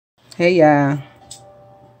Hey y'all,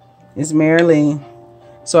 it's Marilee.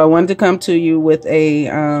 So I wanted to come to you with a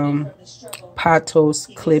pothos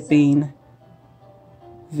clipping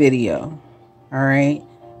video. All right,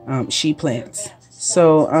 she plants.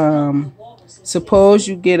 So suppose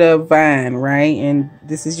you get a vine, right? And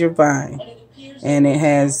this is your vine, and it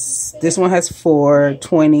has, this one has 4,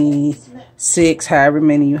 26, however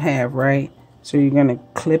many you have, right? So you're gonna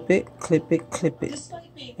clip it,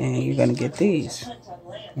 and you're gonna get these.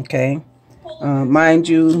 Okay, mind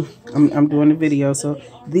you, I'm doing a video, so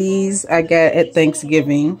these I got at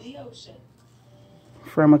Thanksgiving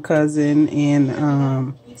from a cousin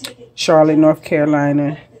in Charlotte, North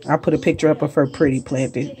Carolina. I put a picture up of her pretty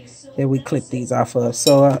plant that we clipped these off of.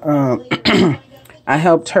 So I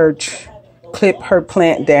helped her clip her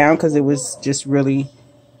plant down because it was just really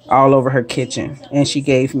all over her kitchen, and she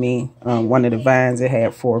gave me one of the vines that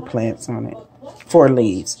had 4 plants on it. 4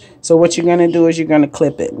 leaves. So what you're going to do is you're going to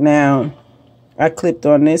clip it. Now, I clipped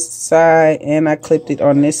on this side and I clipped it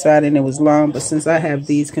on this side, and it was long, but since I have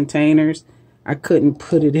these containers, I couldn't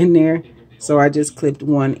put it in there. So I just clipped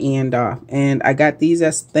one end off. And I got these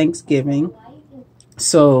as Thanksgiving.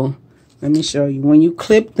 So let me show you. When you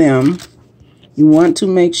clip them, you want to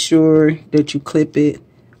make sure that you clip it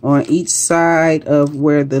on each side of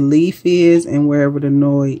where the leaf is and wherever the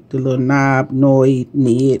little knob,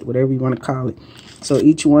 nid, whatever you want to call it. So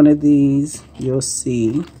each one of these, you'll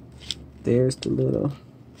see, there's the little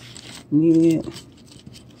nib,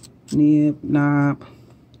 knob,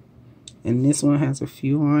 and this one has a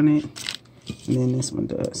few on it, and then this one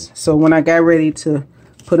does. So when I got ready to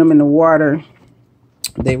put them in the water,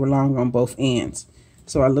 they were long on both ends.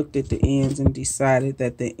 So I looked at the ends and decided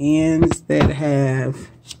that the ends that have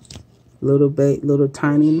little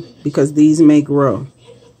tiny, because these may grow.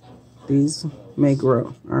 These may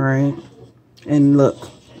grow, all right? And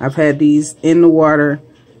look, I've had these in the water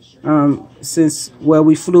since, well,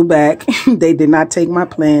 we flew back. They did not take my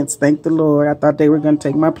plants, thank the Lord. I thought they were going to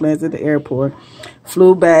take my plants at the airport.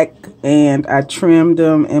 Flew back, and I trimmed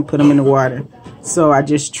them and put them in the water. So I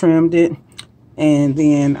just trimmed it and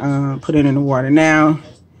then put it in the water. Now,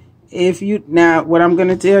 what I'm going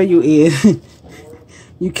to tell you is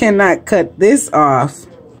you cannot cut this off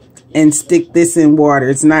and stick this in water.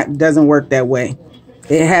 It doesn't work that way.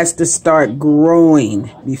 It has to start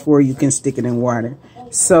growing before you can stick it in water.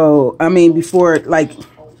 So, I mean, before, like,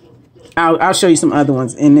 I'll show you some other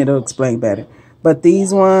ones and it'll explain better. But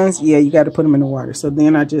these ones, yeah, you got to put them in the water. So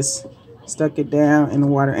then I just stuck it down in the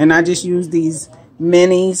water. And I just use these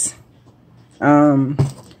minis.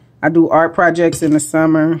 I do art projects in the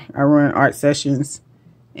summer. I run art sessions,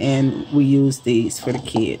 and we use these for the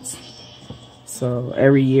kids. So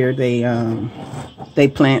every year they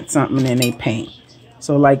plant something and they paint.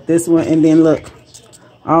 So like this one, and then look,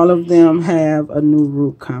 all of them have a new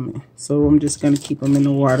root coming. So I'm just going to keep them in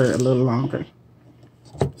the water a little longer.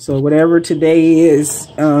 So whatever today is,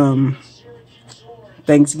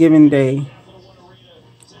 Thanksgiving Day,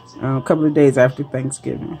 a couple of days after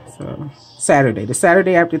Thanksgiving. So Saturday, the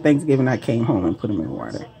Saturday after Thanksgiving, I came home and put them in the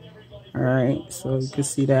water. All right, so you can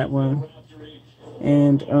see that one.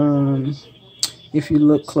 And if you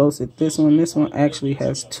look close at this one actually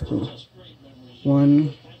has 2.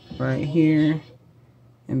 One right here,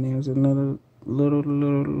 and there's another little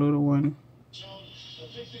one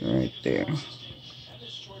right there. Can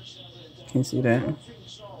you see that?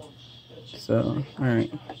 So, all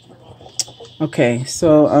right. Okay,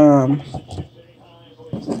 so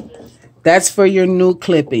that's for your new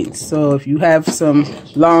clippings. So if you have some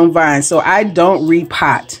long vines, so I don't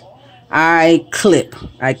repot, I clip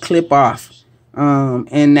off,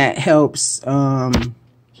 and that helps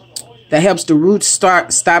the roots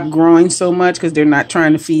stop growing so much because they're not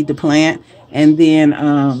trying to feed the plant, and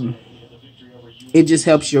then it just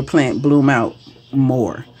helps your plant bloom out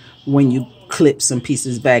more when you clip some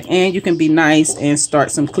pieces back. And you can be nice and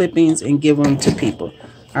start some clippings and give them to people.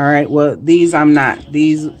 All right, well, these I'm not.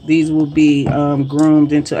 These will be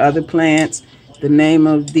groomed into other plants. The name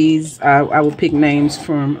of these, I will pick names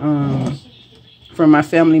from my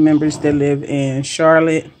family members that live in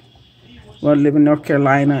Charlotte, well, live in North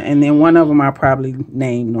Carolina, and then one of them I'll probably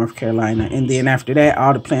name North Carolina, and then after that,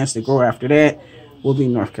 all the plants that grow after that will be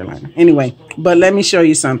North Carolina. Anyway, but let me show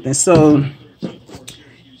you something. So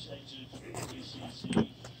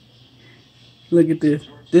look at this.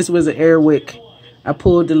 This was an air wick. I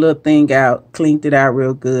pulled the little thing out, cleaned it out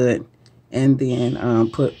real good, and then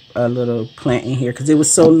put a little plant in here because it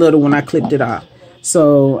was so little when I clipped it off.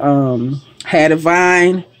 So had a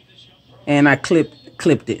vine, and I clipped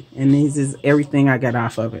it, and this is everything I got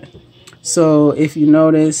off of it. So if you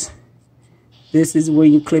notice, This is where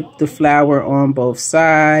you clip the flower on both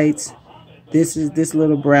sides. This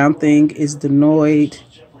little brown thing is the Noid.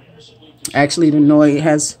 Actually, the Noid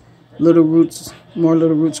has little roots, more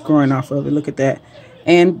little roots growing off of it. Look at that.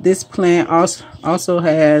 And this plant also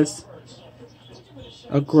has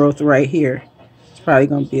a growth right here. It's probably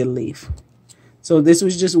going to be a leaf. So this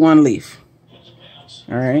was just one leaf.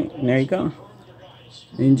 All right, and there you go.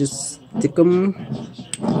 And just stick them.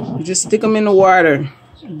 You just stick them in the water.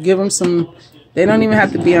 Give them some. They don't even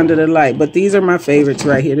have to be under the light. But these are my favorites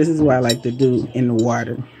right here. This is what I like to do in the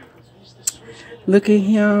water. Look at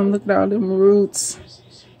him. Look at all them roots.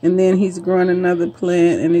 And then he's growing another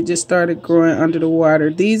plant. And it just started growing under the water.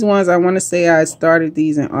 These ones, I want to say I started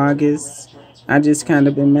these in August. I just kind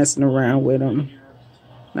of been messing around with them.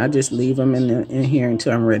 I just leave them in here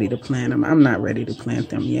until I'm ready to plant them. I'm not ready to plant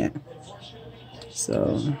them yet.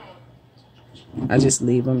 So I just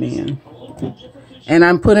leave them in. And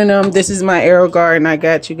I'm putting them, this is my arrow garden I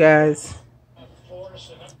got you guys.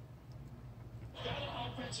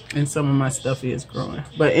 And some of my stuff is growing.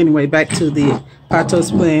 But anyway, back to the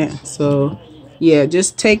Pothos plant. So yeah,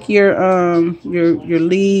 just take your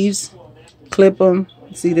leaves, clip them.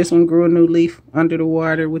 See, this one grew a new leaf under the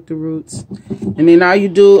water with the roots. And then all you're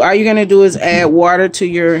gonna do is add water to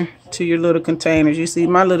your little containers. You see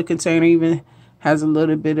my little container even has a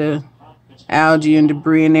little bit of algae and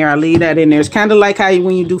debris in there. I leave that in there. It's kind of like how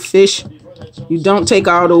when you do fish, you don't take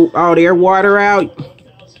all their water out.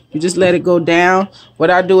 You just let it go down. What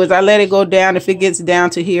I do is I let it go down. If it gets down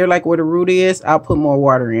to here, like where the root is, I'll put more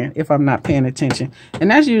water in if I'm not paying attention.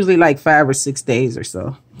 And that's usually like 5 or 6 days or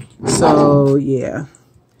so. So yeah.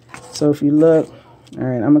 So if you look, all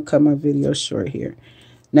right, I'm gonna cut my video short here.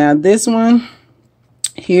 Now this one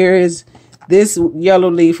here is, this yellow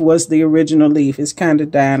leaf was the original leaf. It's kind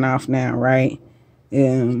of dying off now, right?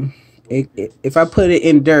 If I put it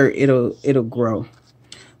in dirt, it'll grow.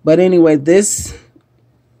 But anyway, this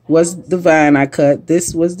was the vine I cut.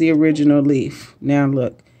 This was the original leaf. Now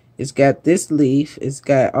look, it's got this leaf. It's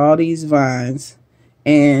got all these vines,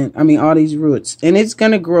 and I mean all these roots, and it's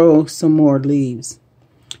gonna grow some more leaves.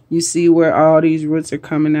 You see where all these roots are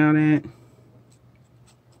coming out at?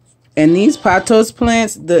 And these Pothos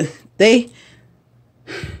plants,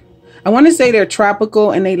 I want to say they're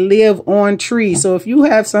tropical and they live on trees. So if you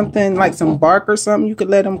have something like some bark or something, you could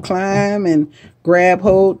let them climb and grab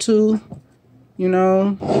hold to, you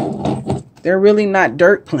know. They're really not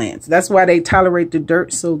dirt plants. That's why they tolerate the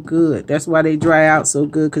dirt so good. That's why they dry out so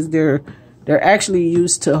good, because they're actually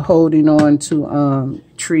used to holding on to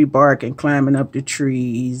tree bark and climbing up the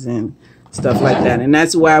trees and stuff like that. And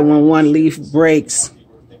that's why when one leaf breaks,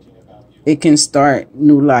 it can start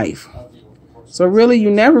new life. So really, you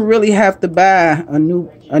never really have to buy a new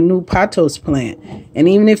Pothos plant. And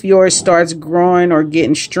even if yours starts growing or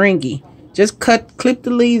getting stringy, just clip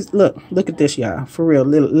the leaves. Look at this, y'all. For real,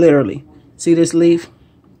 literally. See this leaf?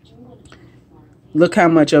 Look how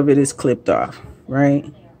much of it is clipped off, right?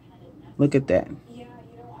 Look at that.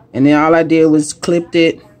 And then all I did was clipped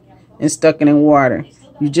it and stuck it in water.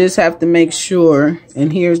 You just have to make sure,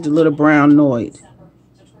 and here's the little brown Noid,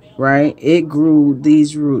 right? It grew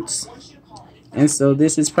these roots. And so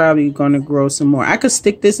this is probably going to grow some more. I could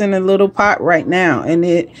stick this in a little pot right now and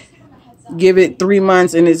give it 3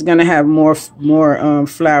 months, and it's going to have more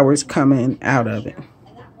flowers coming out of it.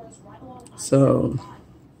 So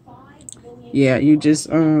yeah, you just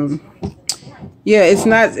yeah, it's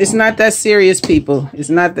not that serious, people. It's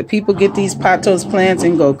not that people get these Pothos plants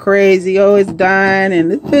and go crazy. Oh, it's dying,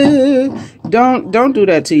 and don't do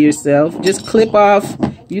that to yourself. Just clip off.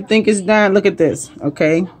 You think it's dying? Look at this,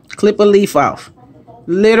 okay? Clip a leaf off.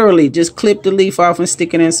 Literally, just clip the leaf off and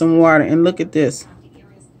stick it in some water. And look at this.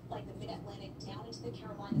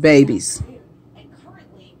 Babies.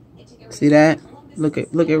 See that? Look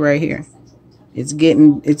at right here. It's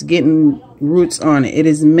getting roots on it. It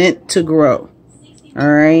is meant to grow. All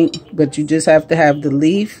right, but you just have to have the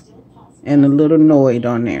leaf and a little Noid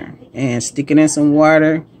on there, and stick it in some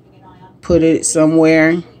water, put it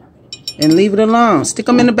somewhere, and leave it alone. Stick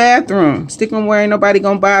them in the bathroom. Stick them where ain't nobody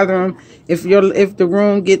gonna bother them. If the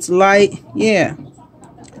room gets light, yeah.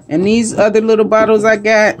 And these other little bottles I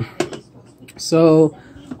got. So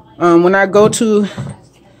when I go to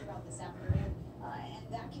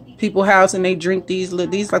people's house and they drink these,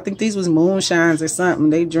 I think these was moonshines or something.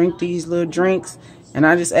 They drink these little drinks. And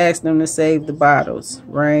I just asked them to save the bottles,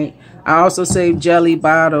 right? I also save jelly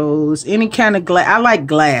bottles, any kind of glass. I like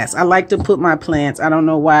glass. I like to put my plants. I don't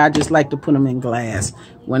know why. I just like to put them in glass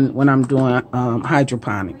when I'm doing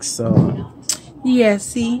hydroponics. So, yeah,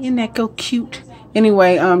 see, isn't that go cute?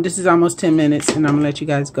 Anyway, this is almost 10 minutes, and I'm gonna let you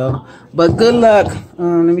guys go. But good luck. Let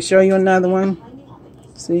me show you another one.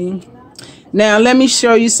 See? Now, let me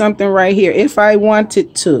show you something right here. If I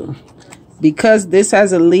wanted to, because this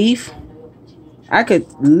has a leaf, I could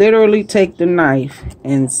literally take the knife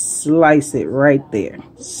and slice it right there.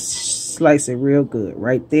 Slice it real good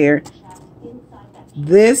right there.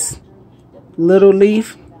 This little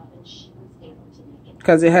leaf,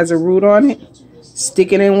 because it has a root on it,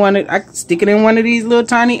 stick it in one of these little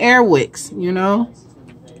tiny air wicks, you know,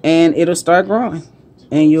 and it'll start growing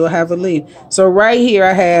and you'll have a leaf. So right here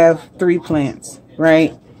I have 3 plants,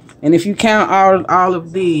 right? And if you count all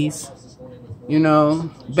of these, you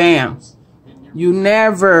know, bam. You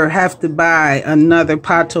never have to buy another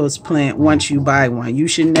pothos plant once you buy one. You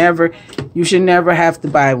should never have to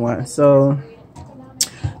buy one. So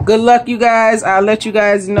good luck, you guys. I'll let you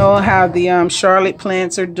guys know how the Charlotte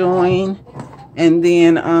plants are doing. And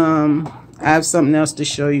then I have something else to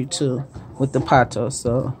show you too with the pothos.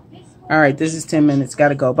 So all right, this is 10 minutes.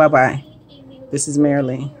 Gotta go. Bye-bye. This is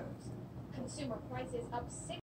Marilee.